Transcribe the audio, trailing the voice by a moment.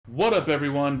What up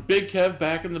everyone, Big Kev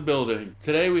back in the building.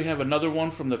 Today we have another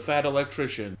one from the Fat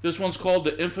Electrician. This one's called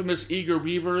the infamous Eager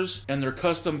Beavers and their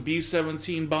custom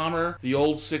B17 bomber, the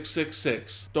old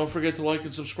 666. Don't forget to like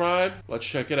and subscribe, let's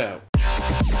check it out.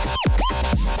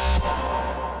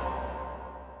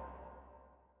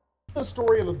 The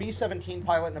story of a B-17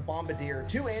 pilot and a bombardier,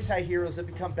 two anti-heroes that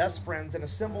become best friends and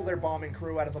assemble their bombing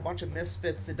crew out of a bunch of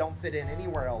misfits that don't fit in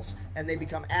anywhere else, and they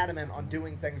become adamant on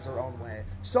doing things their own way.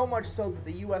 So much so that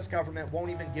the US government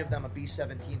won't even give them a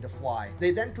B-17 to fly.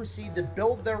 They then proceed to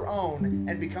build their own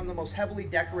and become the most heavily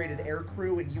decorated air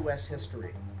crew in US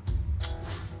history.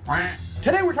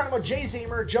 Today we're talking about Jay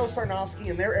Ziemer, Joe Sarnofsky,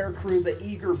 and their air crew, the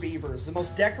Eager Beavers, the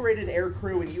most decorated air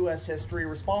crew in U.S. history,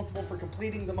 responsible for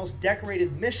completing the most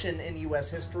decorated mission in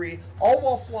U.S. history, all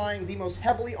while flying the most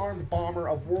heavily armed bomber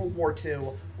of World War II,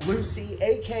 Lucy,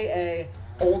 aka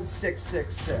Old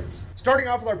 666. Starting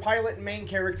off with our pilot and main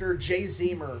character, Jay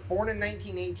Ziemer. Born in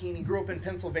 1918, he grew up in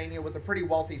Pennsylvania with a pretty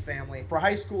wealthy family. For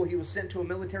high school, he was sent to a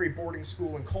military boarding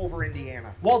school in Culver,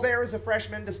 Indiana. While there as a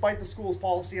freshman, despite the school's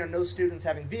policy on no students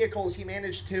having vehicles, he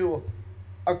managed to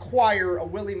acquire a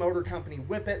Willys Motor Company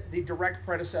Whippet, the direct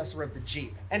predecessor of the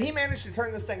Jeep. And he managed to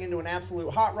turn this thing into an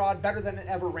absolute hot rod, better than it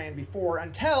ever ran before,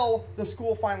 until the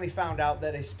school finally found out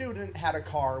that a student had a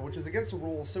car, which was against the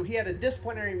rules, so he had a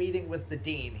disciplinary meeting with the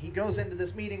dean. He goes into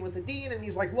this meeting with the dean and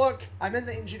he's like, look, I'm in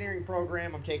the engineering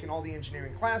program, I'm taking all the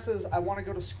engineering classes, I want to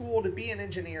go to school to be an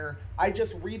engineer, I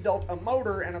just rebuilt a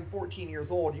motor and I'm 14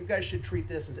 years old, you guys should treat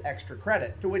this as extra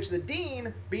credit. To which the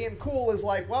dean, being cool, is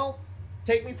like, well,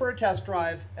 take me for a test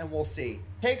drive, and we'll see.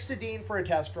 Takes the dean for a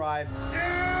test drive.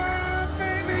 Yeah,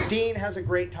 baby. Dean has a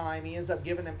great time. He ends up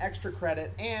giving him extra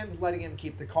credit and letting him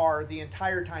keep the car the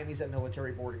entire time he's at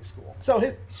military boarding school. So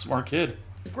his Smart kid.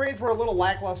 His grades were a little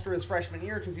lackluster his freshman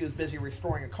year because he was busy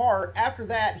restoring a car. After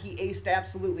that, he aced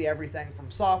absolutely everything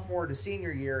from sophomore to senior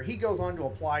year. He goes on to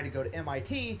apply to go to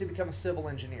MIT to become a civil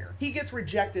engineer. He gets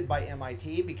rejected by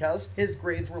MIT because his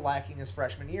grades were lacking his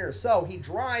freshman year. So he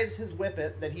drives his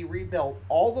Whippet that he rebuilt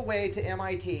all the way to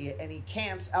MIT and he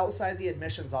camps outside the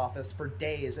admissions office for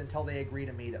days until they agree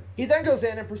to meet him. He then goes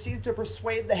in and proceeds to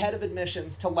persuade the head of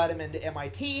admissions to let him into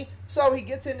MIT. So he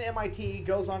gets into MIT,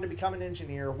 goes on to become an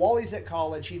engineer. While he's at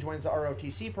college, he joins the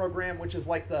ROTC program, which is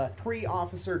like the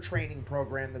pre-officer training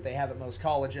program that they have at most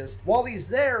colleges. While he's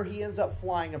there, he ends up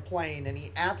flying a plane, and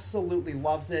he absolutely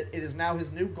loves it. It is now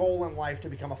his new goal in life to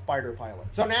become a fighter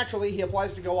pilot. So naturally, he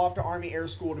applies to go off to Army Air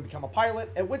School to become a pilot,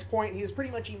 at which point he is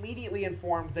pretty much immediately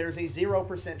informed there's a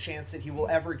 0% chance that he will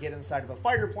ever get inside of a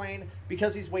fighter plane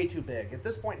because he's way too big. At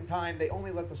this point in time, they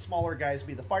only let the smaller guys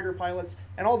be the fighter pilots,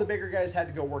 and all the bigger guys had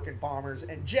to go work in bombers,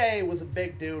 and Jay was a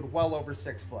big dude, well over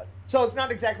 6 foot. So it's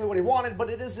not exactly what he wanted, but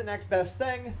it is the next best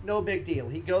thing. No big deal.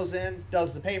 He goes in,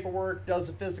 does the paperwork, does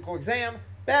the physical exam.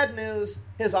 Bad news,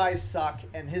 his eyes suck,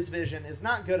 and his vision is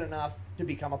not good enough to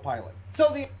become a pilot.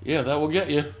 So yeah, that will get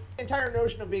you. The entire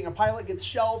notion of being a pilot gets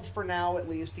shelved for now, at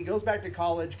least. He goes back to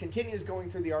college, continues going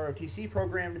through the ROTC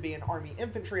program to be an Army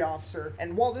infantry officer,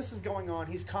 and while this is going on,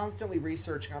 he's constantly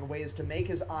researching on ways to make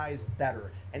his eyes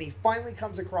better. And he finally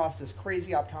comes across this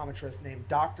crazy optometrist named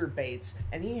Dr. Bates,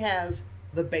 and he has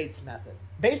the Bates method.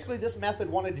 Basically, this method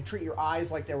wanted to treat your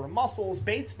eyes like they were muscles.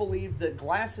 Bates believed that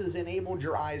glasses enabled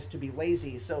your eyes to be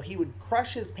lazy, so he would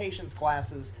crush his patients'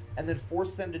 glasses and then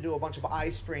force them to do a bunch of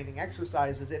eye-straining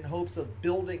exercises in hopes of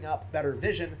building up better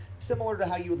vision, similar to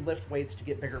how you would lift weights to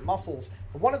get bigger muscles.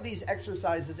 One of these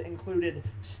exercises included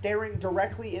staring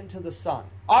directly into the sun.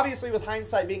 Obviously, with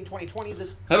hindsight being 2020,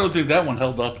 this I don't think that one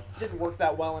held up. Didn't work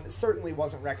that well, and it certainly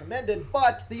wasn't recommended,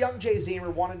 but the young Jay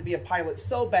Ziemer wanted to be a pilot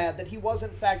so bad that he was in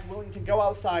fact willing to go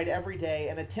outside every day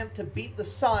and attempt to beat the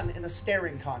sun in a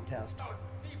staring contest. Oh, it's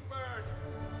a deep burn.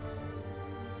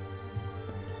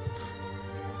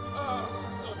 Oh,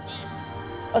 so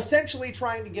deep. Essentially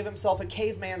trying to give himself a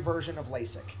caveman version of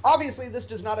LASIK. Obviously, this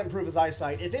does not improve his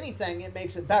eyesight. If anything, it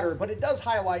makes it better, but it does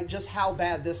highlight just how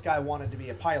bad this guy wanted to be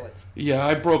a pilot. Yeah,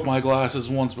 I broke my glasses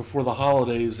once before the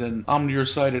holidays, and I'm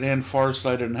nearsighted and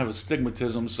farsighted and have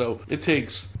astigmatism, so it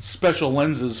takes special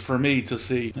lenses for me to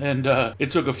see. And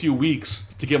it took a few weeks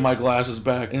to get my glasses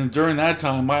back. And during that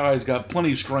time, my eyes got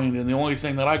plenty strained, and the only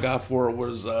thing that I got for it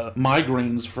was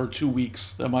migraines for 2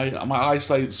 weeks. My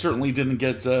eyesight certainly didn't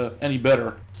get any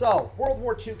better. So, World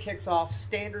War II kicks off,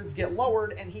 standards get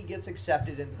lowered, and he gets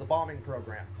accepted into the bombing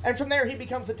program. And from there, he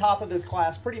becomes the top of his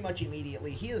class pretty much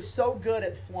immediately. He is so good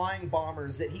at flying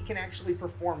bombers that he can actually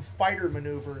perform fighter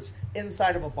maneuvers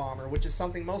inside of a bomber, which is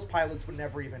something most pilots would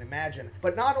never even imagine.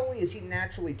 But not only is he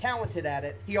naturally talented at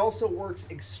it, he also works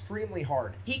extremely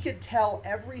hard. He could tell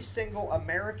every single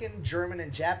American, German,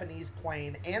 and Japanese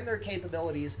plane and their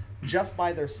capabilities just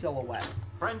by their silhouette.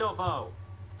 Friend or foe?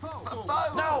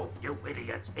 No! You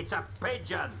idiots! It's a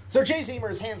pigeon! So Jay Zemer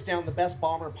is hands down the best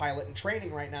bomber pilot in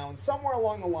training right now, and somewhere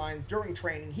along the lines, during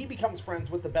training, he becomes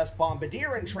friends with the best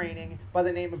bombardier in training by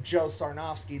the name of Joe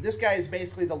Sarnofsky. This guy is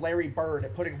basically the Larry Bird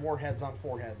at putting warheads on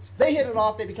foreheads. They hit it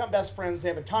off, they become best friends, they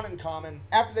have a ton in common.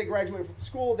 After they graduate from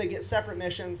school, they get separate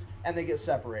missions, and they get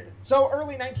separated. So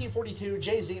early 1942,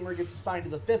 Jay Zemer gets assigned to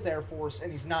the 5th Air Force,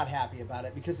 and he's not happy about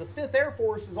it, because the 5th Air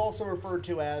Force is also referred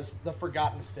to as the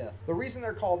Forgotten Fifth. The reason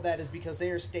they're called that is because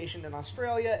they are stationed in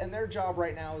Australia, and their job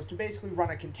right now is to basically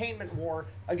run a containment war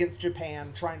against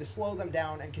Japan, trying to slow them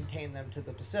down and contain them to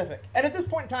the Pacific. And at this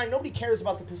point in time, nobody cares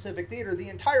about the Pacific theater. The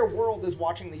entire world is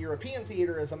watching the European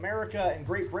theater as America and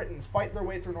Great Britain fight their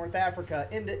way through North Africa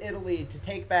into Italy to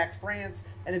take back France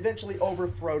and eventually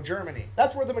overthrow Germany.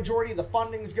 That's where the majority of the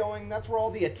funding's going. That's where all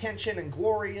the attention and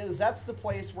glory is. That's the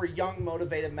place where young,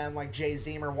 motivated men like Jay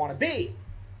Zemer want to be.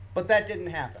 But that didn't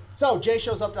happen. So Jay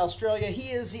shows up to Australia.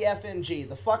 He is the FNG,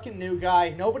 the fucking new guy.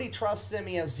 Nobody trusts him.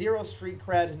 He has zero street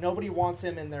cred. Nobody wants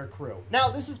him in their crew. Now,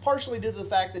 this is partially due to the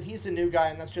fact that he's a new guy,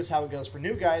 and that's just how it goes for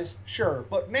new guys, sure.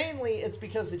 But mainly, it's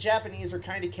because the Japanese are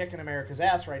kind of kicking America's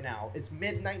ass right now. It's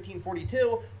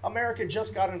mid-1942. America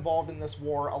just got involved in this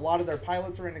war. A lot of their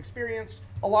pilots are inexperienced.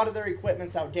 A lot of their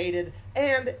equipment's outdated,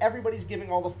 and everybody's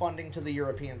giving all the funding to the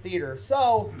European theater,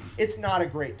 so it's not a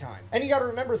great time. And you gotta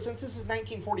remember, since this is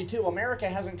 1942, America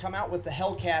hasn't come out with the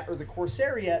Hellcat or the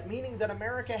Corsair yet, meaning that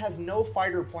America has no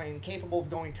fighter plane capable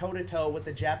of going toe-to-toe with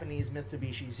the Japanese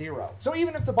Mitsubishi Zero. So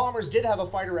even if the bombers did have a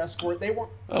fighter escort, they weren't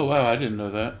Oh, wow, I didn't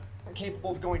know that.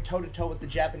 capable of going toe-to-toe with the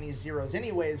Japanese Zeros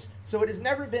anyways, so it has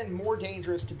never been more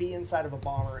dangerous to be inside of a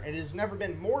bomber. It has never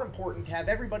been more important to have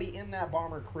everybody in that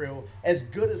bomber crew as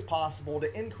good as possible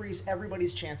to increase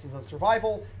everybody's chances of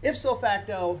survival. If so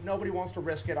facto, nobody wants to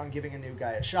risk it on giving a new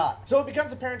guy a shot. So it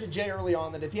becomes apparent to Jay early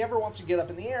on that if he ever wants to get up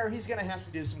in the air, he's gonna have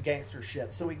to do some gangster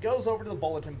shit. So he goes over to the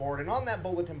bulletin board, and on that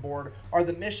bulletin board are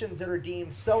the missions that are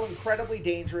deemed so incredibly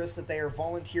dangerous that they are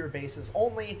volunteer bases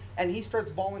only, and he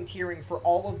starts volunteering for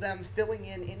all of them, filling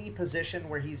in any position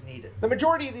where he's needed. The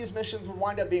majority of these missions would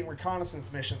wind up being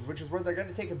reconnaissance missions, which is where they're going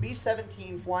to take a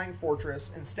B-17 Flying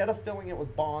Fortress. Instead of filling it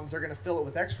with bombs, they're going to fill it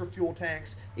with extra fuel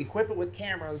tanks, equip it with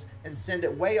cameras, and send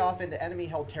it way off into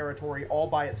enemy-held territory all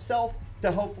by itself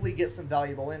to hopefully get some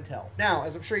valuable intel. Now,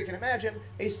 as I'm sure you can imagine,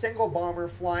 a single bomber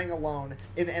flying alone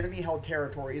in enemy-held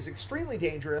territory is extremely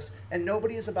dangerous, and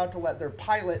nobody is about to let their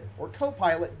pilot or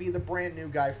co-pilot be the brand new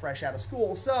guy fresh out of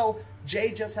school, so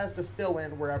Jay just has to fill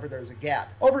in wherever there's a gap.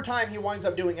 Over time, he winds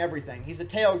up doing everything. He's a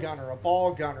tail gunner, a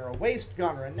ball gunner, a waist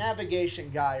gunner, a navigation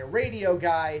guy, a radio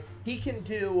guy. He can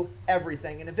do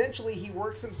everything, and eventually he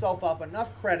works himself up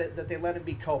enough credit that they let him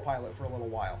be co-pilot for a little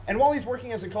while. And while he's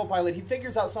working as a co-pilot, he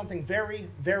figures out something very,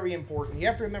 very important. You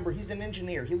have to remember, he's an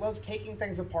engineer. He loves taking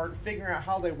things apart, figuring out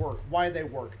how they work, why they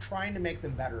work, trying to make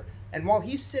them better. And while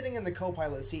he's sitting in the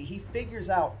co-pilot seat, he figures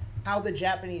out how the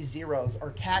Japanese Zeros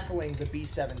are tackling the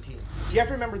B-17s. You have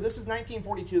to remember, this is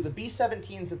 1942. The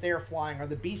B-17s that they are flying are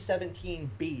the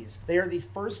B-17Bs. They are the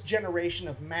first generation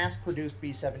of mass-produced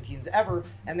B-17s ever,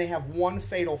 and they have one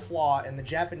fatal flaw, and the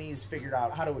Japanese figured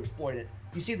out how to exploit it.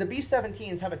 You see, the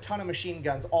B-17s have a ton of machine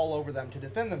guns all over them to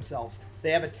defend themselves.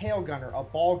 They have a tail gunner, a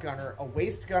ball gunner, a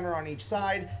waist gunner on each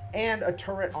side, and a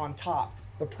turret on top.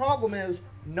 The problem is,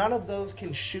 none of those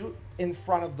can shoot in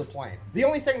front of the plane. The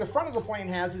only thing the front of the plane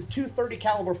has is two 30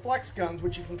 caliber flex guns,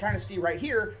 which you can kind of see right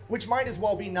here, which might as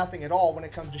well be nothing at all when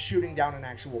it comes to shooting down an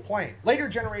actual plane. Later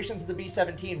generations of the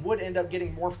B-17 would end up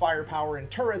getting more firepower and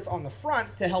turrets on the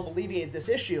front to help alleviate this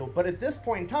issue, but at this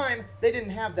point in time, they didn't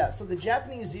have that, so the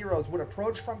Japanese Zeros would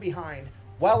approach from behind,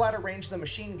 well out of range of the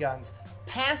machine guns,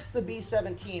 pass the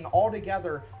B-17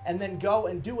 altogether, and then go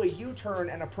and do a U-turn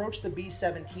and approach the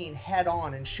B-17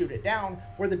 head-on and shoot it down,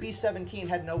 where the B-17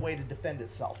 had no way to defend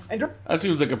itself. And That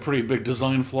seems like a pretty big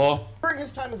design flaw. during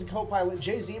his time as a co-pilot,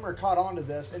 Jay Zemer caught on to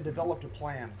this and developed a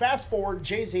plan. Fast forward,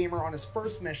 Jay Zemer, on his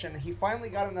first mission, he finally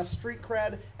got enough street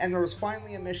cred, and there was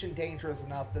finally a mission dangerous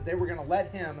enough that they were going to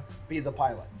let him be the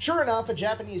pilot. Sure enough, a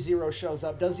Japanese Zero shows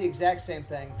up, does the exact same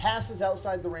thing, passes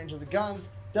outside the range of the guns,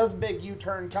 does a big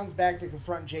U-turn, comes back to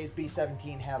confront Jay's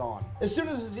B-17 head-on. As soon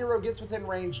as the Zero gets within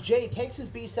range, Jay takes his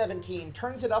B-17,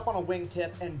 turns it up on a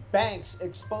wingtip, and banks,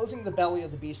 exposing the belly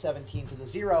of the B-17 to the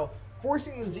Zero,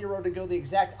 forcing the Zero to go the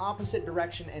exact opposite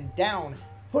direction and down,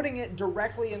 putting it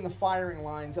directly in the firing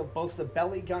lines of both the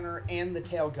belly gunner and the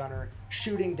tail gunner,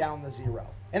 shooting down the Zero.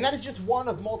 And that is just one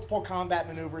of multiple combat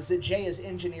maneuvers that Jay has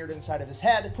engineered inside of his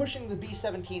head, pushing the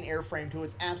B-17 airframe to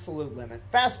its absolute limit.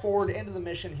 Fast forward into the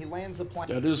mission, he lands the plane.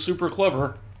 That is super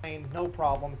clever. No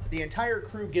problem. The entire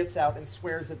crew gets out and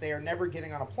swears that they are never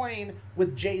getting on a plane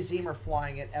with Jay Zemer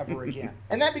flying it ever again.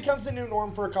 And that becomes the new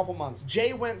norm for a couple months.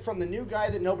 Jay went from the new guy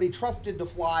that nobody trusted to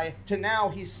fly to now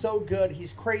he's so good,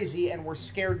 he's crazy, and we're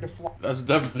scared to fly. That's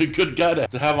definitely a good guy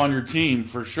to have on your team,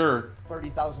 for sure.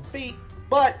 30,000 feet,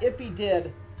 but if he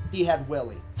did, he had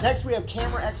Willie. Next, we have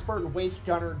camera expert and waist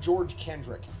gunner George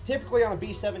Kendrick. Typically on a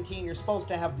B-17, you're supposed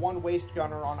to have one waist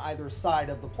gunner on either side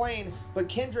of the plane, but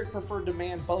Kendrick preferred to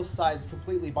man both sides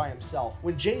completely by himself.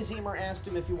 When Jay Zemer asked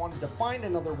him if he wanted to find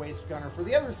another waist gunner for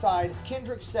the other side,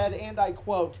 Kendrick said, and I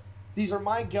quote, "These are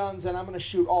my guns and I'm going to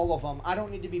shoot all of them. I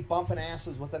don't need to be bumping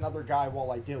asses with another guy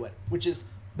while I do it," which is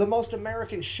the most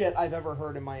American shit I've ever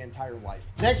heard in my entire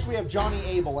life. Next, we have Johnny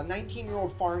Abel, a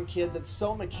 19-year-old farm kid that's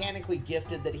so mechanically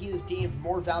gifted that he is deemed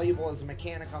more valuable as a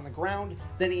mechanic on the ground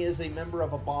than he is a member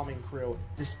of a bombing crew.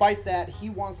 Despite that, he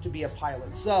wants to be a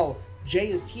pilot. So, Jay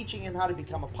is teaching him how to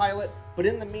become a pilot, but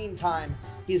in the meantime,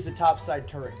 he's the topside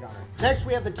turret gunner. Next,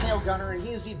 we have the tail gunner, and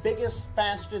he is the biggest,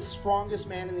 fastest, strongest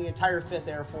man in the entire 5th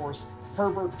Air Force,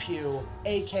 Herbert Pugh,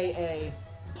 aka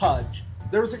Pudge.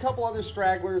 There was a couple other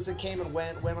stragglers that came and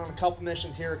went on a couple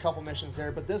missions here, a couple missions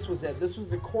there, but this was it. This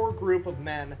was a core group of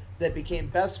men that became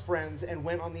best friends and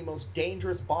went on the most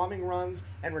dangerous bombing runs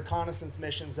and reconnaissance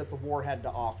missions that the war had to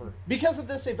offer. Because of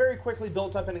this, they very quickly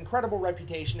built up an incredible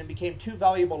reputation and became too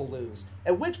valuable to lose.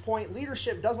 At which point,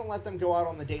 leadership doesn't let them go out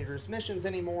on the dangerous missions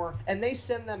anymore, and they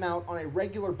send them out on a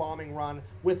regular bombing run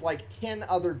with like 10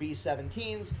 other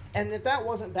B-17s, and if that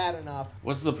wasn't bad enough...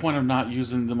 What's the point of not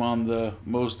using them on the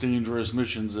most dangerous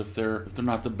missions if they're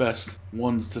not the best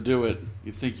ones to do it?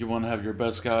 You think you want to have your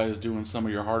best guys doing some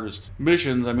of your hardest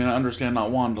missions. I mean, I understand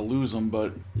not wanting to lose them,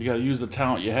 but you got to use the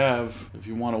talent you have if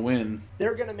you want to win.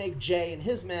 They're going to make Jay and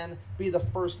his men be the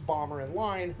first bomber in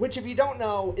line, which if you don't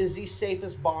know is the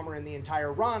safest bomber in the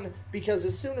entire run, because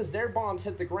as soon as their bombs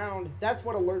hit the ground, that's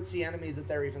what alerts the enemy that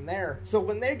they're even there. So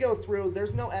when they go through,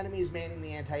 there's no enemies manning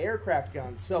the anti-aircraft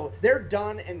guns, so they're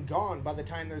done and gone by the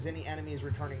time there's any enemies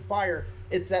returning fire.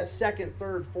 It's that second,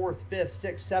 third, fourth, fifth,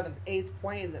 sixth, seventh, eighth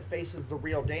plane that faces the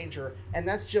real danger, and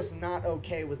that's just not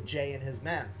okay with Jay and his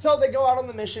men. So they go out on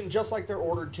the mission just like they're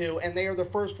ordered to, and they are the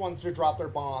first ones to drop their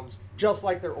bombs, just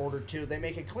like they're ordered to. They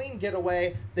make a clean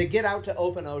getaway, they get out to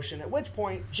open ocean, at which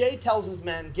point Jay tells his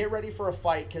men, get ready for a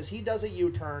fight, because he does a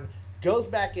U-turn, goes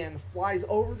back in, flies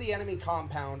over the enemy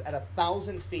compound at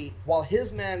 1,000 feet, while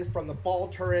his men from the ball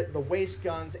turret, the waist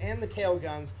guns, and the tail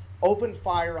guns open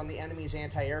fire on the enemy's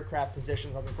anti-aircraft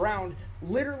positions on the ground,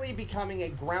 literally becoming a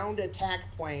ground attack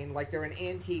plane like they're an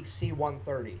antique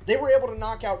C-130. They were able to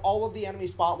knock out all of the enemy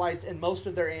spotlights and most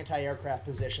of their anti-aircraft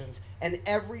positions, and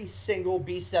every single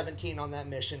B-17 on that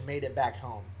mission made it back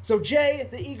home. So Jay,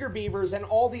 the Eager Beavers, and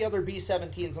all the other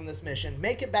B-17s on this mission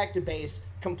make it back to base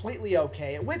completely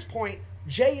okay, at which point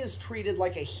Jay is treated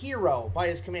like a hero by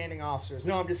his commanding officers.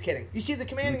 No, I'm just kidding. You see, the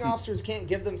commanding officers can't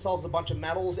give themselves a bunch of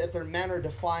medals if their men are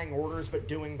defying orders but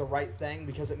doing the right thing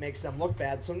because it makes them look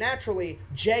bad. So naturally,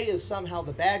 Jay is somehow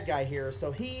the bad guy here,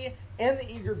 so he and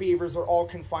the Eager Beavers are all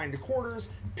confined to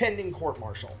quarters pending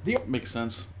court-martial. Makes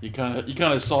sense. You kind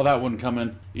of saw that one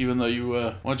coming, even though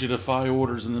you once you defy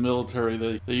orders in the military,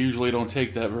 they usually don't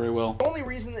take that very well. The only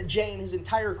reason that Jay and his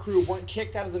entire crew weren't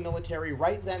kicked out of the military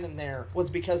right then and there was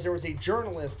because there was a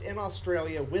journalist in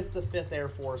Australia with the 5th Air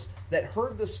Force that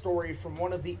heard the story from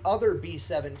one of the other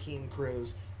B-17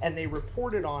 crews, and they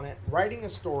reported on it, writing a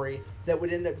story that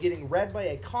would end up getting read by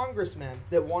a congressman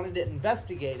that wanted it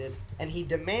investigated, and he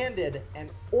demanded and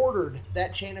ordered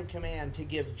that chain of command to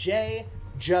give Jay,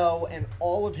 Joe, and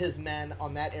all of his men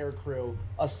on that air crew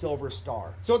a Silver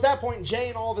Star. So at that point, Jay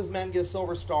and all of his men get a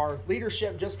Silver Star.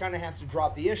 Leadership just kind of has to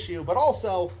drop the issue, but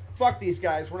also, fuck these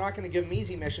guys. We're not going to give them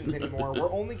easy missions anymore.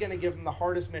 We're only going to give them the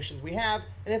hardest missions we have,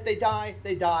 and if they die,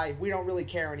 they die. We don't really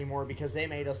care anymore because they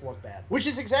made us look bad. Which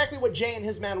is exactly what Jay and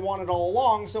his men wanted all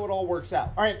along, so it all works out.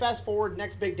 Alright, fast forward,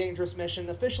 next big dangerous mission,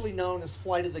 officially known as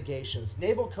Flight of the Geishas.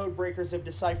 Naval codebreakers have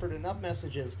deciphered enough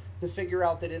messages to figure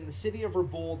out that in the city of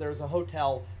Rabaul there's a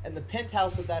hotel, and the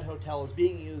penthouse of that hotel is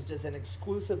being used as an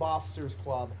exclusive officers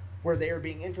club where they are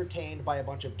being entertained by a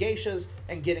bunch of geishas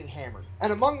and getting hammered.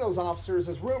 And among those officers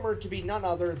is rumored to be none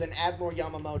other than Admiral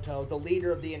Yamamoto, the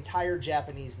leader of the entire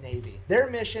Japanese Navy. Their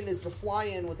mission is to fly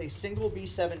in with a single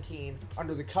B-17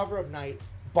 under the cover of night,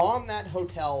 bomb that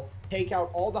hotel, take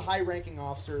out all the high-ranking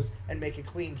officers, and make a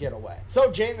clean getaway.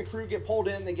 So Jay and the crew get pulled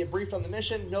in, they get briefed on the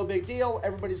mission, no big deal,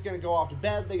 everybody's gonna go off to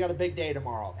bed, they got a big day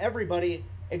tomorrow. Everybody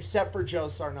except for Joe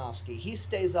Sarnofsky. He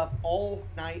stays up all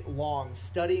night long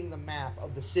studying the map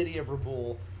of the city of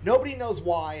Raboul. Nobody knows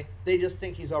why. They just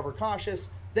think he's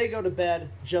overcautious. They go to bed.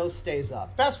 Joe stays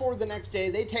up. Fast forward the next day,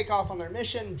 they take off on their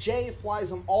mission. Jay flies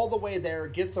them all the way there,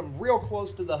 gets them real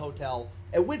close to the hotel,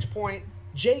 at which point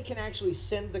Jay can actually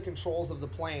send the controls of the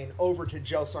plane over to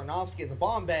Joe Sarnofsky in the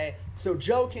bomb bay, so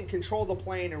Joe can control the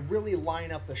plane and really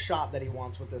line up the shot that he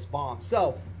wants with this bomb.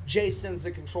 So Jay sends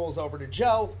the controls over to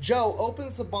Joe. Joe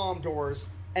opens the bomb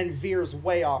doors and veers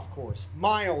way off course,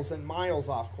 miles and miles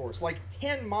off course, like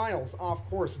 10 miles off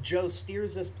course. Joe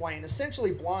steers this plane,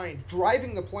 essentially blind,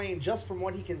 driving the plane just from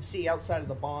what he can see outside of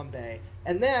the bomb bay.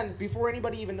 And then, before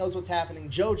anybody even knows what's happening,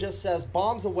 Joe just says,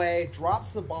 bombs away,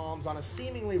 drops the bombs on a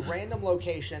seemingly random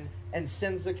location, and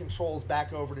sends the controls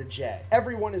back over to Jay.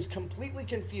 Everyone is completely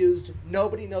confused.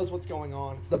 Nobody knows what's going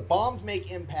on. The bombs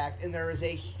make impact, and there is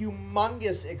a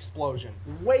humongous explosion,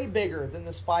 way bigger than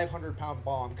this 500-pound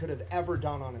bomb could have ever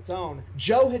done on its own.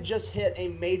 Joe had just hit a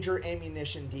major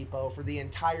ammunition depot for the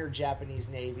entire Japanese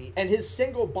Navy, and his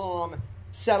single bomb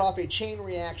set off a chain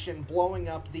reaction, blowing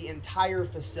up the entire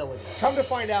facility. Come to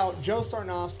find out, Joe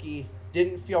Sarnofsky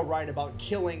didn't feel right about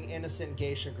killing innocent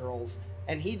geisha girls,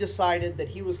 and he decided that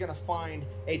he was going to find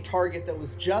a target that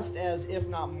was just as, if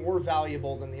not more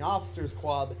valuable than the officers'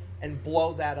 club, and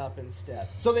blow that up instead.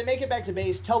 So they make it back to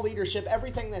base, tell leadership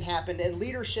everything that happened, and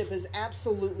leadership is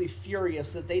absolutely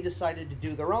furious that they decided to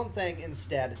do their own thing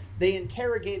instead. They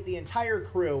interrogate the entire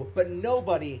crew, but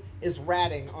nobody is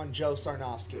ratting on Joe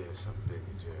Sarnofsky. Yeah, something big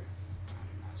in jail.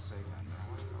 I say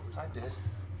nothing. I did.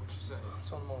 What you say? I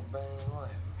told him I'm banging your wife.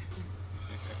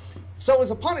 So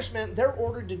as a punishment, they're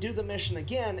ordered to do the mission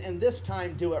again, and this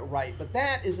time do it right. But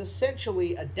that is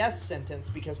essentially a death sentence,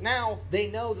 because now they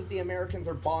know that the Americans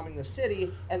are bombing the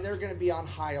city, and they're going to be on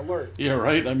high alert. Yeah,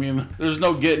 right? I mean, there's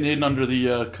no getting in under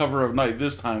the cover of night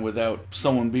this time without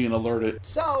someone being alerted.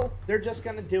 So they're just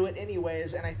going to do it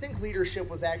anyways, and I think leadership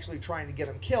was actually trying to get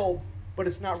them killed, but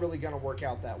it's not really going to work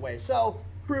out that way. So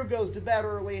crew goes to bed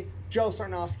early. Joe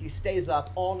Sarnofsky stays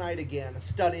up all night again,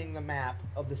 studying the map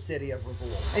of the city of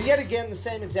Raboul. And yet again, the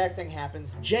same exact thing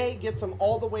happens. Jay gets them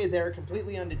all the way there,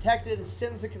 completely undetected,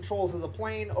 sends the controls of the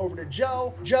plane over to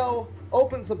Joe. Joe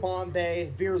opens the bomb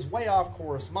bay, veers way off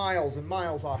course, miles and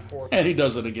miles off course. And he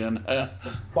does it again.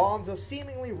 Bombs a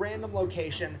seemingly random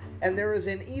location, and there is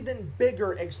an even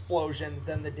bigger explosion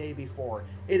than the day before.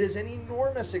 It is an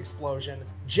enormous explosion.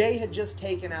 Jay had just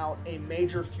taken out a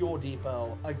major fuel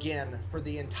depot, again, for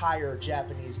the entire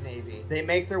Japanese Navy. They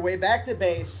make their way back to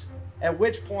base, at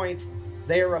which point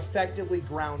they are effectively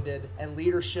grounded, and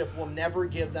leadership will never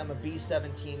give them a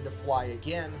B-17 to fly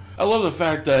again. I love the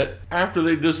fact that after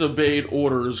they disobeyed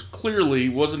orders, clearly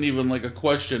wasn't even like a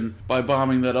question by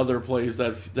bombing that other place,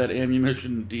 that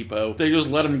ammunition depot. They just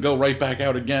let them go right back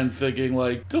out again, thinking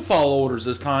like, they'll follow orders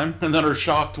this time, and then are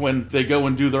shocked when they go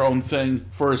and do their own thing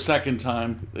for a second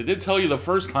time. They did tell you the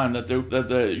first time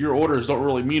that your orders don't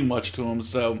really mean much to them,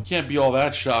 so you can't be all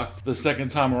that shocked the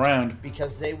second time around.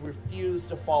 Because they refuse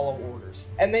to follow orders.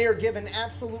 And they are given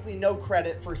absolutely no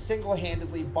credit for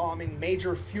single-handedly bombing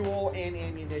major fuel and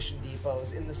ammunition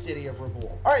depots in the city of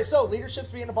Raboul. Alright, so leadership's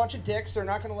being a bunch of dicks. They're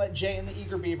not going to let Jay and the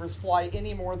Eager Beavers fly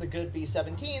any more of the good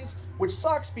B-17s, which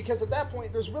sucks because at that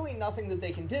point there's really nothing that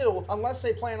they can do unless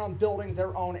they plan on building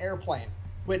their own airplane,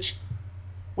 which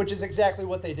is exactly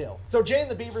what they do. So Jay and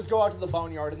the Beavers go out to the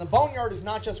boneyard, and the boneyard is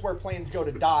not just where planes go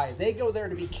to die. They go there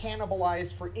to be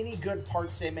cannibalized for any good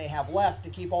parts they may have left to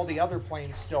keep all the other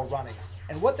planes still running.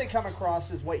 And what they come across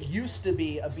is what used to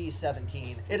be a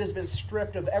B-17. It has been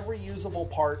stripped of every usable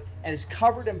part and is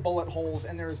covered in bullet holes,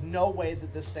 and there is no way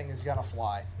that this thing is gonna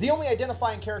fly. The only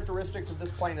identifying characteristics of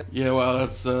this plane Yeah, wow,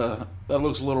 that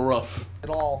looks a little rough. at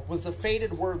all was the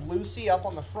faded word Lucy up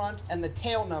on the front and the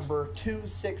tail number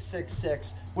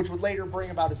 2666, which would later bring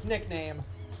about its nickname,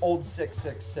 Old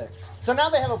 666. So now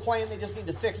they have a plane, they just need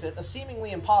to fix it, a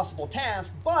seemingly impossible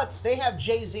task, but they have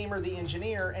Jay Zemer, the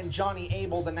engineer, and Johnny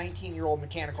Abel, the 19-year-old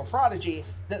mechanical prodigy,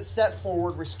 that set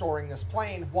forward restoring this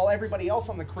plane, while everybody else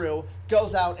on the crew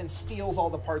goes out and steals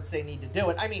all the parts they need to do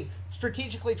it. I mean,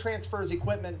 strategically transfers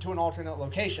equipment to an alternate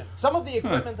location. Some of the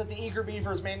equipment that the Eager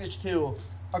Beavers managed to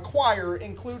acquire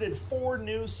included 4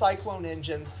 new Cyclone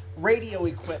engines, radio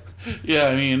equipment. Yeah,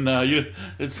 I mean,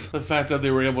 it's the fact that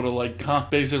they were able to like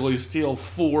basically steal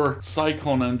 4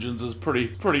 Cyclone engines is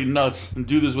pretty nuts, and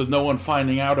do this with no one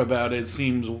finding out about it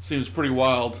seems pretty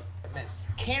wild.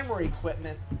 Camera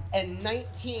equipment, and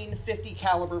 19 50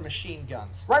 caliber machine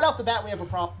guns. Right off the bat, we have a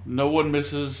problem. No one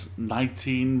misses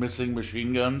 19 missing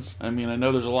machine guns. I mean, I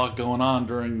know there's a lot going on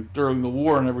during the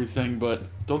war and everything, but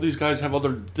Don't these guys have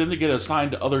other... Didn't they get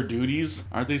assigned to other duties?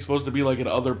 Aren't they supposed to be like in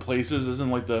other places?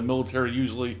 Isn't like the military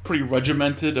usually pretty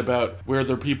regimented about where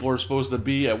their people are supposed to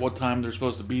be, at what time they're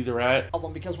supposed to be there at?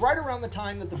 Because right around the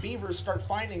time that the Beavers start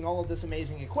finding all of this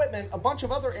amazing equipment, a bunch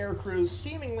of other air crews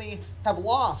seemingly have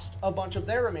lost a bunch of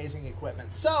their amazing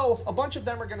equipment. So a bunch of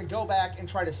them are going to go back and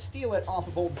try to steal it off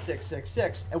of old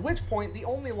 666, at which point the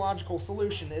only logical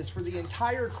solution is for the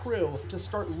entire crew to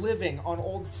start living on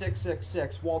old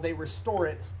 666 while they restore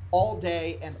it all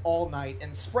day and all night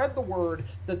and spread the word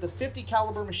that the 50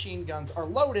 caliber machine guns are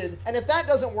loaded, and if that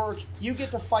doesn't work, you get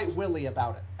to fight Willie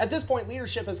about it. At this point,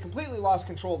 leadership has completely lost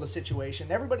control of the situation.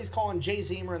 Everybody's calling Jay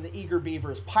Zemer and the Eager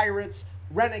Beavers pirates,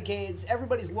 renegades.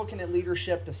 Everybody's looking at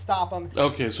leadership to stop them.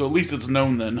 Okay, so at least it's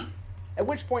known then. At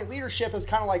which point leadership is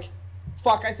kind of like,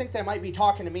 fuck, I think they might be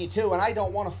talking to me too, and I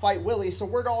don't want to fight Willie, so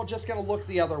we're all just going to look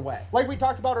the other way. Like we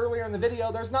talked about earlier in the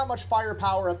video, there's not much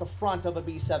firepower at the front of a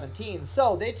B17,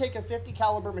 so they take a 50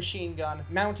 caliber machine gun,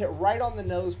 mount it right on the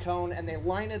nose cone, and they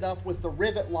line it up with the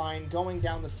rivet line going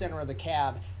down the center of the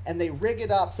cab, and they rig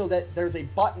it up so that there's a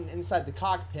button inside the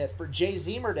cockpit for Jay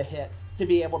Zemer to hit to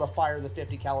be able to fire the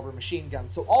 50 caliber machine gun.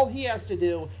 So all he has to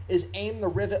do is aim the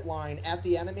rivet line at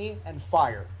the enemy and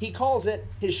fire. He calls it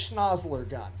his Schnozzler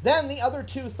gun. Then the other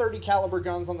two 30 caliber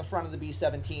guns on the front of the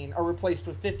B17 are replaced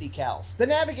with 50 cals. The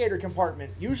navigator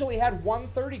compartment usually had one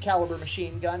 30 caliber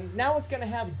machine gun. Now it's going to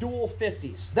have dual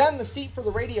 50s. Then the seat for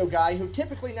the radio guy, who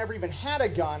typically never even had a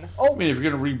gun. I mean, if you're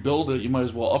going to rebuild it, you might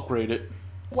as well upgrade it.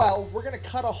 Well, we're going to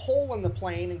cut a hole in the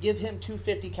plane and give him two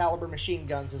 50 caliber machine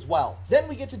guns as well. Then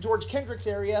we get to George Kendrick's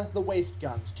area, the waist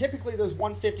guns. Typically there's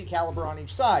 150 caliber on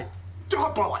each side.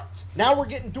 Double it! Now we're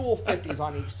getting dual 50s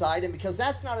on each side, and because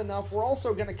that's not enough, we're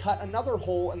also going to cut another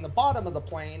hole in the bottom of the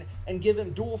plane and give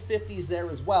him dual 50s there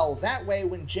as well. That way,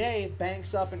 when Jay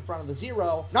banks up in front of the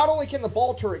zero, not only can the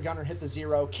ball turret gunner hit the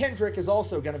zero, Kendrick is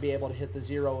also going to be able to hit the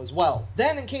zero as well.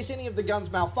 Then, in case any of the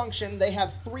guns malfunction, they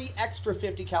have 3 extra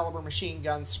 50 caliber machine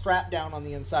guns strapped down on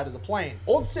the inside of the plane.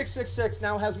 Old 666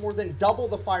 now has more than double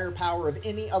the firepower of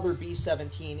any other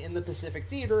B-17 in the Pacific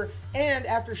Theater, and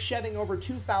after shedding over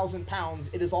 2,000 pounds,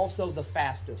 it is also the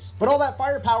fastest. But all that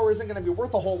firepower isn't going to be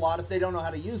worth a whole lot if they don't know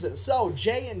how to use it. So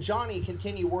Jay and Johnny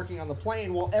continue working on the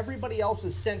plane while everybody else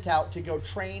is sent out to go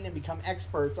train and become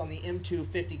experts on the M2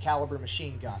 50 caliber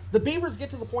machine gun. The Beavers get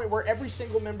to the point where every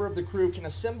single member of the crew can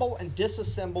assemble and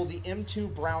disassemble the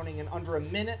M2 Browning in under a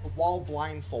minute while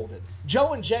blindfolded.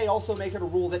 Joe and Jay also make it a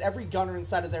rule that every gunner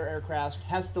inside of their aircraft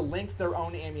has to link their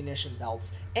own ammunition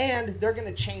belts, and they're going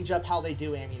to change up how they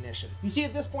do ammunition. You see,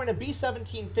 at this point, a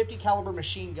B-17 50 caliber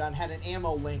machine gun had an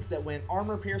ammo link that went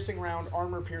armor-piercing round,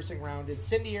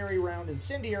 incendiary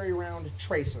round,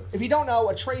 tracer. If you don't know,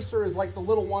 a tracer is like the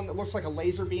little one that looks like a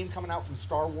laser beam coming out from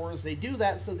Star Wars. They do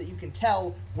that so that you can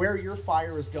tell where your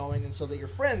fire is going and so that your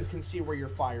friends can see where your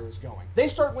fire is going. They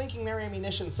start linking their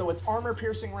ammunition so it's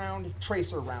armor-piercing round,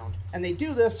 tracer round. And they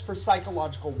do this for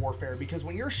psychological warfare, because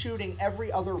when you're shooting every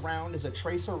other round as a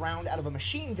tracer round out of a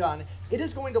machine gun, it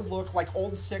is going to look like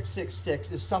old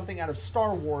 666 is something out of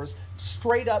Star Wars,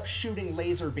 straight up shooting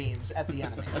laser beams at the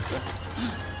enemy.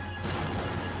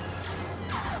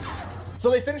 So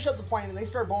they finish up the plane and they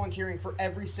start volunteering for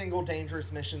every single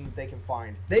dangerous mission that they can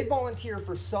find. They volunteer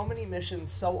for so many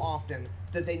missions so often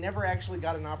that they never actually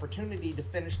got an opportunity to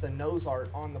finish the nose art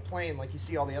on the plane like you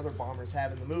see all the other bombers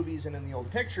have in the movies and in the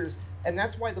old pictures, and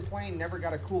that's why the plane never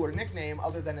got a cooler nickname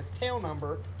other than its tail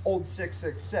number, Old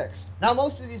 666. Now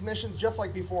most of these missions, just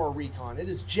like before, are recon. It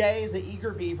is Jay, the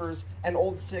Eager Beavers, and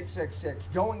Old 666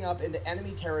 going up into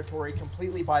enemy territory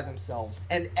completely by themselves,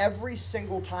 and every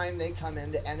single time they come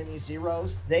into enemy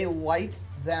zeros, they light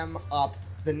them up.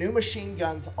 The new machine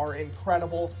guns are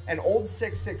incredible, and Old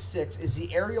 666 is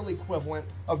the aerial equivalent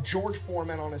of George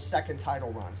Foreman on his second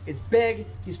title run. He's big,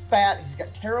 he's fat, he's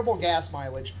got terrible gas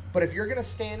mileage, but if you're going to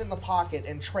stand in the pocket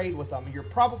and trade with them, you're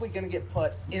probably going to get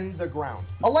put in the ground.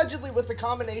 Allegedly, with the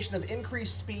combination of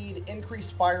increased speed,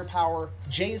 increased firepower,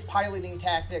 Jay's piloting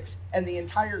tactics, and the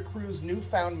entire crew's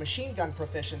newfound machine gun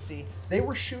proficiency, they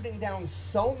were shooting down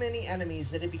so many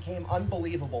enemies that it became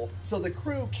unbelievable. So the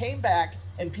crew came back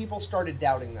and people started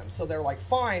doubting them. So they're like,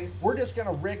 fine, we're just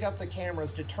gonna rig up the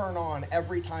cameras to turn on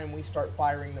every time we start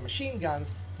firing the machine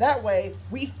guns. That way,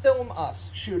 we film us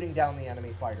shooting down the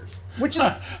enemy fighters. Which is...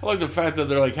 I like the fact that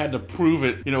they're like had to prove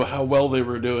it, you know, how well they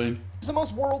were doing. It's the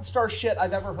most world star shit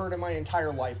I've ever heard in my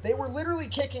entire life. They were literally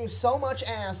kicking so much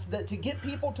ass that to get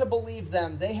people to believe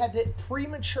them, they had to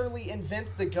prematurely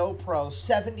invent the GoPro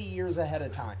 70 years ahead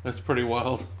of time. That's pretty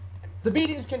wild. The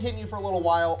beatings continue for a little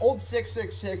while. Old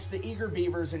 666, the eager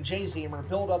Beavers, and Jay Zemer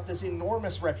build up this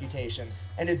enormous reputation,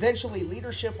 and eventually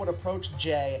leadership would approach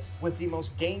Jay with the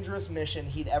most dangerous mission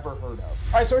he'd ever heard of.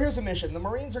 Alright, so here's a mission. The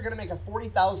Marines are going to make a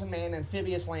 40,000-man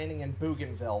amphibious landing in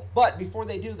Bougainville, but before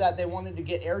they do that, they wanted to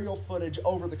get aerial footage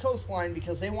over the coastline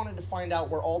because they wanted to find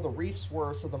out where all the reefs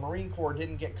were so the Marine Corps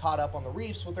didn't get caught up on the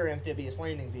reefs with their amphibious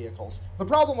landing vehicles. The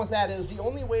problem with that is the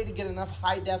only way to get enough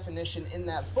high definition in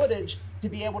that footage to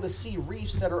be able to see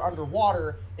reefs that are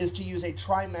underwater is to use a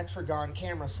trimetragon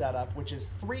camera setup, which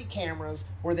is 3 cameras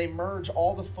where they merge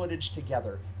all the footage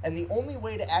together. And the only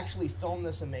way to actually film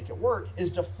this and make it work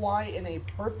is to fly in a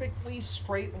perfectly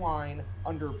straight line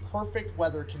under perfect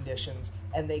weather conditions,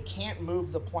 and they can't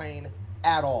move the plane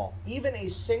at all. Even a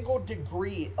single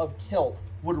degree of tilt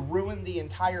would ruin the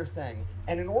entire thing.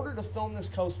 And in order to film this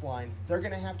coastline, they're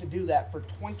gonna have to do that for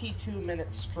 22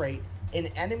 minutes straight in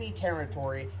enemy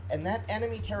territory, and that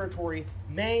enemy territory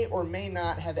may or may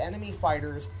not have enemy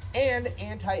fighters and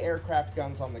anti-aircraft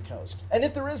guns on the coast. And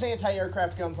if there is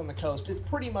anti-aircraft guns on the coast, it's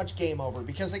pretty much game over,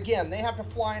 because again, they have to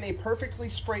fly in a perfectly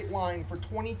straight line for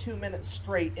 22 minutes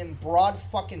straight in broad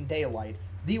fucking daylight.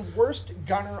 The worst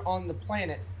gunner on the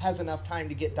planet has enough time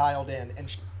to get dialed in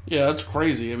and yeah, that's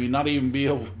crazy. I mean, not even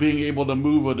being able to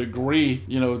move a degree,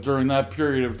 you know, during that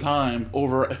period of time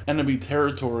over enemy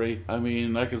territory. I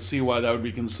mean, I can see why that would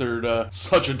be considered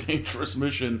such a dangerous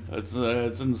mission. It's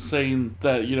insane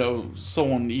that, you know,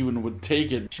 someone even would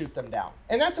take it. Shoot them down.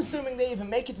 And that's assuming they even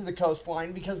make it to the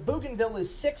coastline, because Bougainville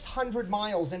is 600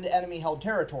 miles into enemy-held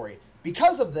territory.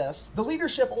 Because of this, the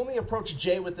leadership only approached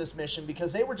Jay with this mission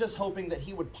because they were just hoping that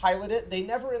he would pilot it. They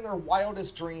never in their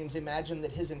wildest dreams imagined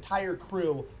that his entire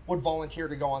crew would volunteer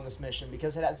to go on this mission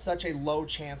because it had such a low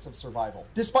chance of survival.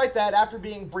 Despite that, after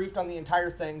being briefed on the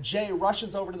entire thing, Jay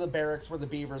rushes over to the barracks where the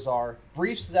Beavers are,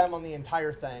 briefs them on the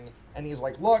entire thing, and he's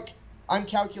like, look, I'm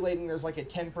calculating there's like a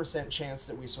 10% chance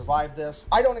that we survive this.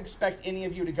 I don't expect any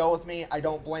of you to go with me. I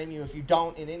don't blame you if you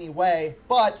don't in any way,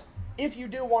 but if you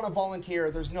do want to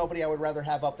volunteer, there's nobody I would rather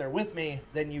have up there with me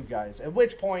than you guys. At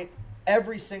which point,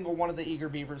 every single one of the eager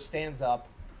Beavers stands up,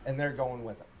 and they're going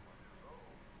with it.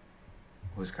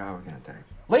 Whose car are we gonna take?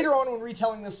 Later on, when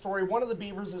retelling this story, one of the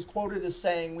Beavers is quoted as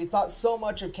saying, "We thought so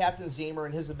much of Captain Zemer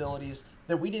and his abilities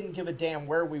that we didn't give a damn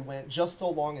where we went, just so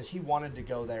long as he wanted to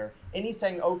go there.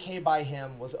 Anything okay by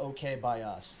him was okay by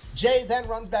us." Jay then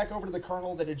runs back over to the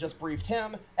colonel that had just briefed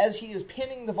him. As he is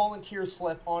pinning the volunteer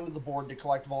slip onto the board to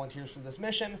collect volunteers for this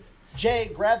mission,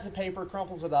 Jay grabs a paper,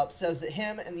 crumples it up, says that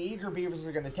him and the eager Beavers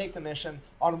are going to take the mission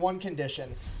on one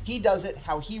condition. He does it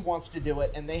how he wants to do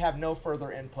it, and they have no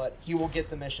further input. He will get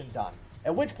the mission done.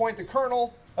 At which point the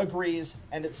colonel agrees,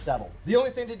 and it's settled. The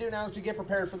only thing to do now is to get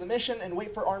prepared for the mission and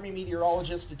wait for Army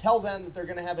meteorologists to tell them that they're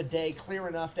going to have a day clear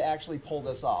enough to actually pull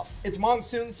this off. It's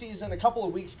monsoon season, a couple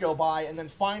of weeks go by, and then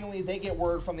finally they get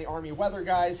word from the Army weather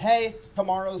guys, hey,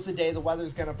 tomorrow's the day the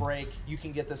weather's going to break, you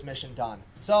can get this mission done.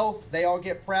 So they all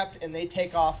get prepped and they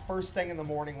take off first thing in the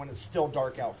morning when it's still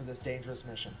dark out for this dangerous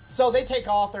mission. So they take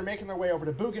off, they're making their way over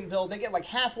to Bougainville, they get like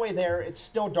halfway there, it's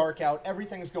still dark out,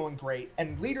 everything's going great,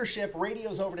 and leadership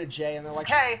radios over to Jay and they're like,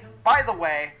 hey, by the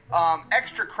way,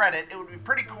 extra credit, it would be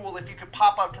pretty cool if you could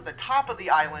pop up to the top of the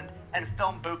island and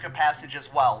film Buka Passage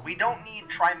as well. We don't need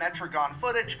trimetragon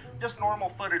footage, just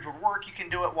normal footage would work. You can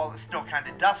do it while it's still kind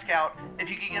of dusk out. If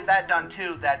you could get that done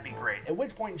too, that'd be great. At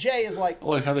which point Jay is like, I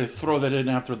like how they throw that in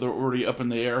after they're already up in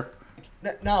the air.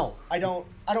 No, I don't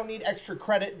need extra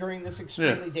credit during this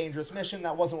extremely dangerous mission.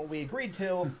 That wasn't what we agreed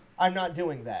to. I'm not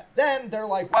doing that. Then they're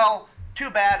like, well, too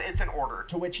bad, it's an order.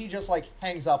 To which he just like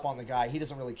hangs up on the guy. He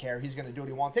doesn't really care. He's gonna do what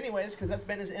he wants anyways, because that's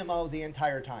been his MO the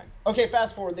entire time. Okay,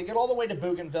 fast forward. They get all the way to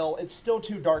Bougainville. It's still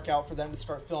too dark out for them to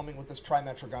start filming with this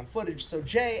trimetragon footage. So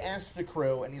Jay asks the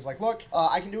crew, and he's like, look,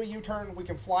 I can do a U-turn. We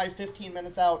can fly 15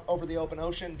 minutes out over the open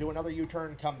ocean, do another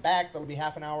U-turn, come back. That'll be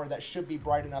half an hour. That should be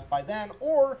bright enough by then.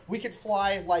 Or we could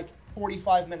fly like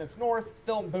 45 minutes north,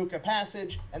 film Buka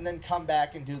Passage, and then come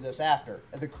back and do this after.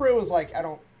 And the crew is like,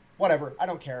 whatever, I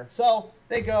don't care. So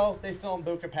they go, they film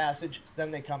Buka Passage,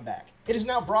 then they come back. It is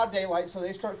now broad daylight, so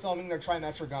they start filming their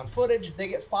trimetragon footage. They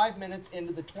get 5 minutes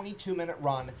into the 22-minute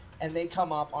run, and they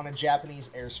come up on a Japanese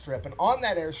airstrip. And on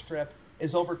that airstrip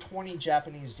is over 20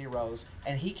 Japanese Zeros,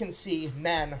 and he can see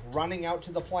men running out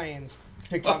to the planes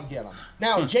to come get him.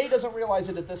 Now, Jay doesn't realize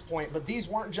it at this point, but these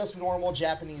weren't just normal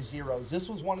Japanese Zeros. This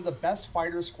was one of the best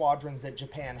fighter squadrons that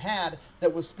Japan had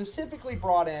that was specifically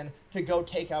brought in to go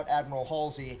take out Admiral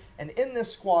Halsey. And in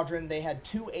this squadron, they had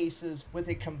 2 aces with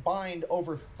a combined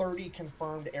over 30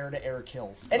 confirmed air-to-air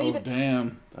kills. And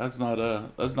damn, that's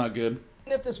not good.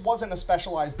 And if this wasn't a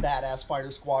specialized badass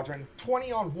fighter squadron,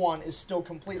 20 on 1 is still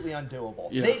completely undoable.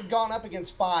 Yeah. They'd gone up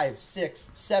against 5,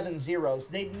 6, 7 zeros.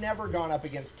 They'd never gone up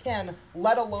against 10,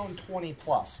 let alone 20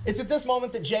 plus. It's at this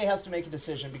moment that Jay has to make a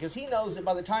decision, because he knows that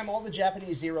by the time all the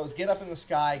Japanese zeros get up in the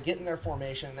sky, get in their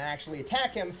formation, and actually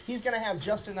attack him, he's going to have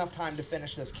just enough time to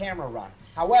finish this camera run.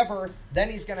 However, then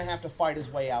he's going to have to fight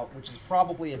his way out, which is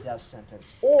probably a death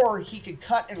sentence. Or he could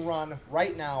cut and run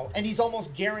right now, and he's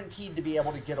almost guaranteed to be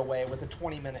able to get away with a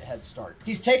 20-minute head start.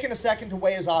 He's taken a second to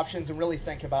weigh his options and really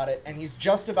think about it, and he's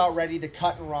just about ready to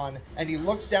cut and run, and he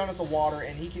looks down at the water,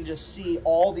 and he can just see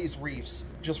all these reefs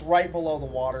just right below the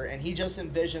water, and he just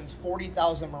envisions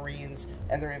 40,000 Marines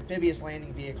and their amphibious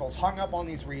landing vehicles hung up on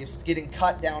these reefs, getting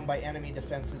cut down by enemy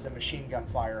defenses and machine gun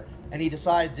fire, and he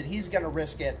decides that he's going to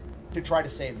risk it to try to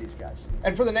save these guys.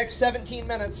 And for the next 17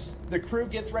 minutes, the crew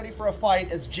gets ready for a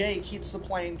fight as Jay keeps the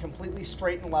plane completely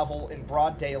straight and level in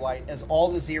broad daylight as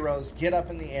all the zeros get up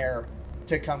in the air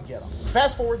to come get them.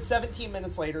 Fast forward 17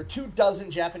 minutes later, 24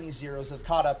 Japanese zeros have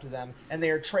caught up to them, and they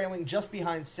are trailing just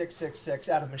behind 666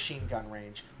 out of machine gun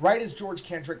range. Right as George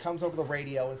Kendrick comes over the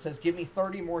radio and says, "Give me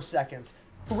 30 more seconds,"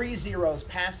 3 zeros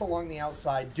pass along the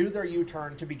outside, do their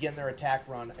U-turn to begin their attack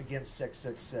run against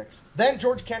 666. Then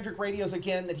George Kendrick radios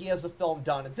again that he has the film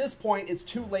done. At this point, it's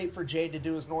too late for Jay to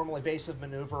do his normal evasive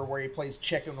maneuver where he plays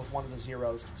chicken with one of the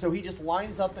zeros, so he just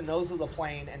lines up the nose of the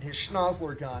plane and his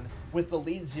Schnozzler gun with the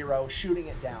lead zero shooting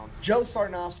it down. Joe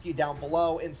Sarnofsky down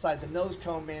below inside the nose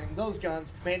cone manning those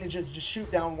guns manages to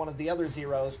shoot down one of the other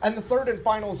zeros, and the third and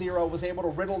final zero was able to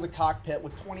riddle the cockpit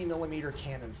with 20mm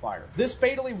cannon fire. This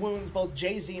fatally wounds both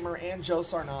Jay Zemer and Joe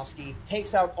Sarnofsky,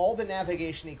 takes out all the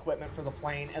navigation equipment for the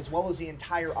plane as well as the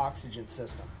entire oxygen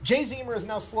system. Jay Zemer is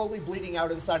now slowly bleeding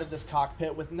out inside of this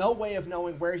cockpit with no way of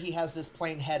knowing where he has this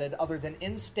plane headed other than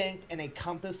instinct and a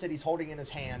compass that he's holding in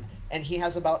his hand, and he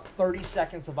has about 30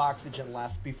 seconds of oxygen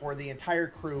left before the entire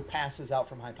crew passes out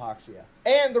from hypoxia.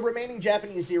 And the remaining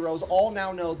Japanese zeros all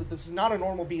now know that this is not a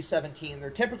normal B-17,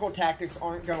 their typical tactics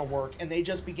aren't going to work, and they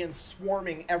just begin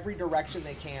swarming every direction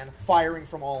they can, firing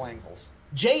from all angles.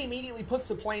 Jay immediately puts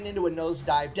the plane into a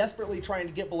nosedive, desperately trying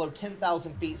to get below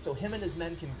 10,000 feet so him and his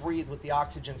men can breathe with the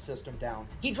oxygen system down.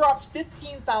 He drops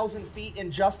 15,000 feet in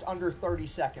just under 30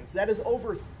 seconds. That is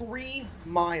over 3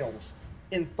 miles.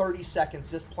 In 30 seconds,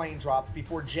 this plane drops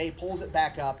before Jay pulls it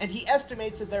back up, and he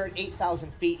estimates that they're at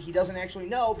 8,000 feet. He doesn't actually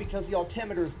know because the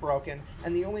altimeter is broken,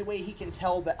 and the only way he can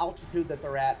tell the altitude that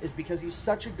they're at is because he's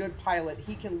such a good pilot,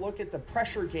 he can look at the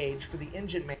pressure gauge for the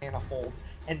engine manifolds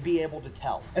and be able to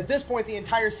tell. At this point, the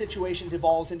entire situation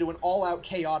devolves into an all-out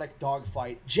chaotic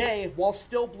dogfight. Jay, while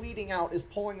still bleeding out, is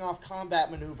pulling off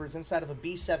combat maneuvers inside of a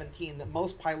B-17 that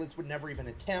most pilots would never even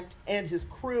attempt, and his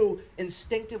crew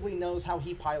instinctively knows how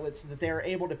he pilots, that they're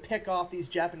able to pick off these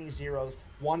Japanese zeros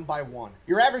one by one.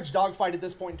 Your average dogfight at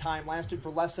this point in time lasted for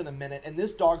less than a minute, and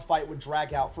this dogfight would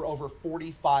drag out for over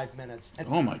 45 minutes. And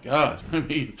oh my God. I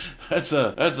mean, that's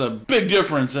a big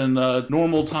difference in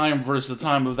normal time versus the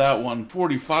time of that one.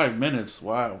 45 minutes.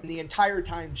 Wow. The entire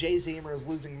time, Jay Zemer is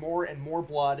losing more and more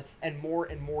blood and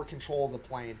more control of the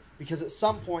plane, because at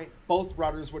some point, both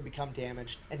rudders would become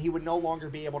damaged, and he would no longer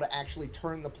be able to actually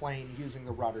turn the plane using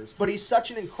the rudders. But he's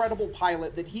such an incredible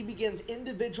pilot that he begins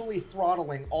individually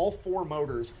throttling all 4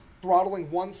 motors, throttling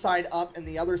one side up and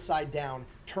the other side down,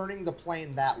 turning the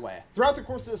plane that way. Throughout the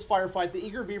course of this firefight, the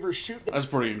Eager Beavers shoot That's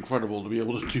pretty incredible to be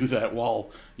able to do that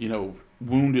while, you know,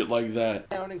 wounded like that.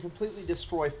 Down and completely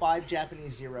destroy 5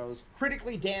 Japanese zeros,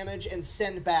 critically damage and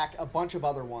send back a bunch of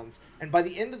other ones. And by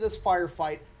the end of this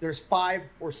firefight, there's 5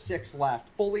 or 6 left,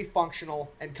 fully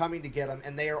functional and coming to get them,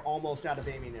 and they are almost out of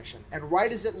ammunition. And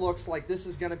right as it looks like this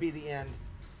is going to be the end,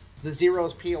 the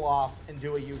zeros peel off and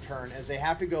do a U-turn as they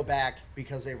have to go back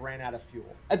because they ran out of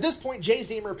fuel. At this point, Jay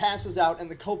Zemer passes out and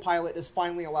the co-pilot is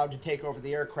finally allowed to take over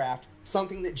the aircraft,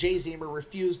 something that Jay Zemer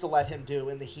refused to let him do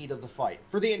in the heat of the fight.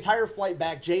 For the entire flight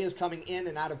back, Jay is coming in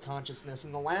and out of consciousness,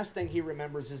 and the last thing he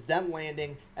remembers is them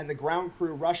landing and the ground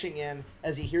crew rushing in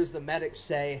as he hears the medics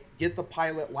say, "Get the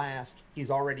pilot last,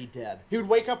 he's already dead." He would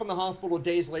wake up in the hospital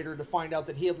days later to find out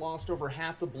that he had lost over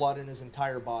half the blood in his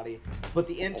entire body, but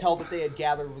the intel that they had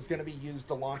gathered was going to be used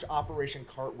to launch Operation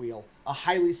Cartwheel, a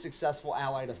highly successful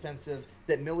Allied offensive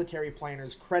that military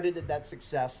planners credited that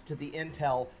success to the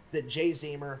intel that Jay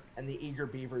Zemer and the Eager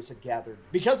Beavers had gathered.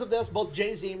 Because of this, both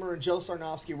Jay Zemer and Joe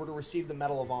Sarnofsky were to receive the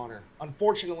Medal of Honor.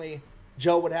 Unfortunately,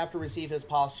 Joe would have to receive his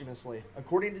posthumously.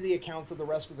 According to the accounts of the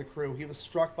rest of the crew, he was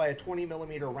struck by a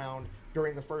 20mm round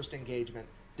during the first engagement.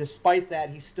 Despite that,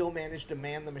 he still managed to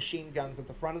man the machine guns at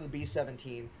the front of the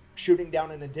B-17, shooting down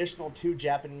an additional 2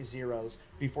 Japanese Zeros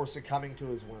before succumbing to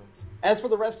his wounds. As for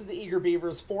the rest of the Eager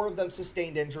Beavers, 4 of them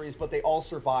sustained injuries, but they all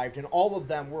survived, and all of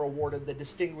them were awarded the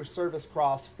Distinguished Service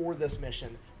Cross for this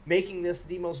mission, making this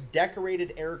the most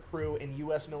decorated air crew in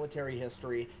U.S. military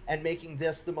history, and making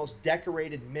this the most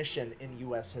decorated mission in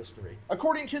U.S. history.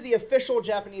 According to the official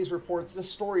Japanese reports, this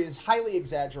story is highly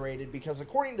exaggerated because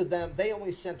according to them, they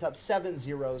only sent up 7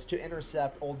 Zeros to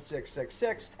intercept Old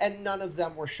 666, and none of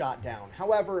them were shot down.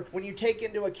 However, when you take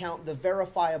into account the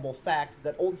verifiable fact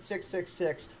that Old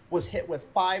 666 was hit with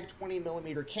 5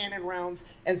 20mm cannon rounds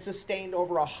and sustained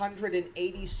over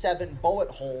 187 bullet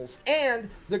holes, and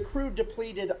the crew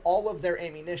depleted all of their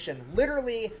ammunition,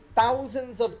 literally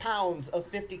thousands of pounds of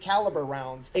 50 caliber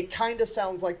rounds, it kind of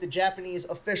sounds like the Japanese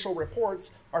official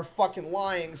reports are fucking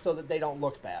lying so that they don't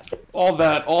look bad. All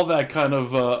that kind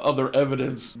of other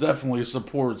evidence definitely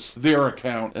supports their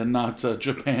account and not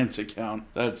Japan's account.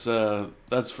 That's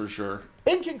for sure.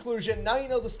 In conclusion, now you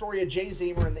know the story of Jay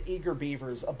Zemer and the Eager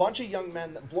Beavers, a bunch of young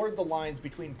men that blurred the lines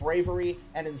between bravery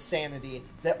and insanity,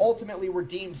 that ultimately were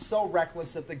deemed so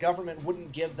reckless that the government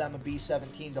wouldn't give them a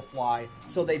B17 to fly,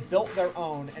 so they built their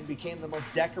own and became the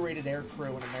most decorated air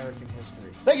crew in American history.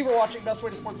 Thank you for watching. Best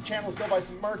way to support the channel is go buy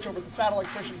some merch over at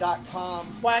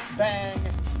thefatelectrician.com. Quack bang,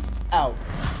 out.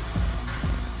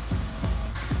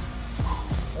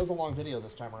 That was a long video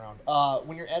this time around.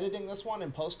 When you're editing this one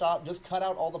in post-op, just cut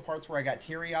out all the parts where I got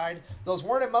teary-eyed. Those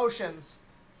weren't emotions.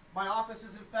 My office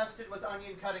is infested with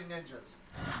onion-cutting ninjas.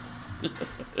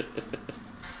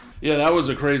 Yeah, that was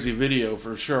a crazy video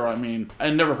for sure. I mean, I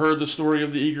never heard the story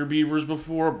of the Eager Beavers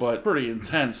before, but pretty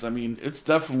intense. I mean, it's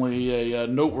definitely a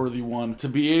noteworthy one to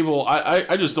be able.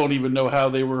 I just don't even know how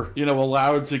they were,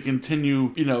 allowed to continue,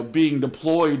 being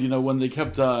deployed, when they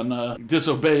kept on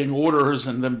disobeying orders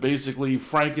and then basically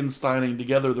Frankensteining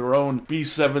together their own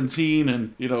B17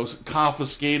 and,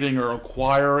 confiscating or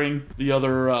acquiring the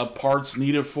other parts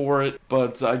needed for it.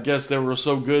 But I guess they were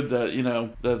so good that,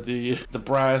 that the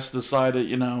brass decided,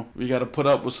 we got to put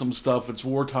up with some stuff. It's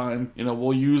wartime.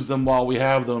 We'll use them while we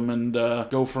have them and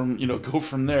go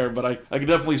from there. But I can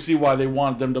definitely see why they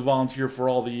wanted them to volunteer for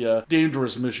all the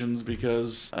dangerous missions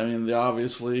because, I mean, they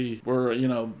obviously were,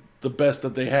 the best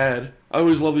that they had. I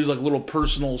always love these little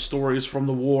personal stories from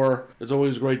the war. It's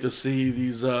always great to see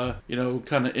these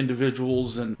kind of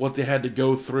individuals and what they had to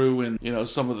go through and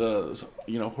some of the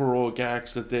heroic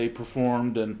acts that they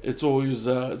performed, and it's always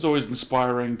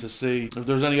inspiring to see. If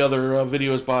there's any other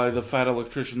videos by the Fat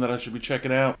Electrician that I should be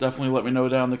checking out, definitely let me know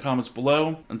down in the comments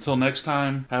below. Until next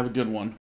time, have a good one.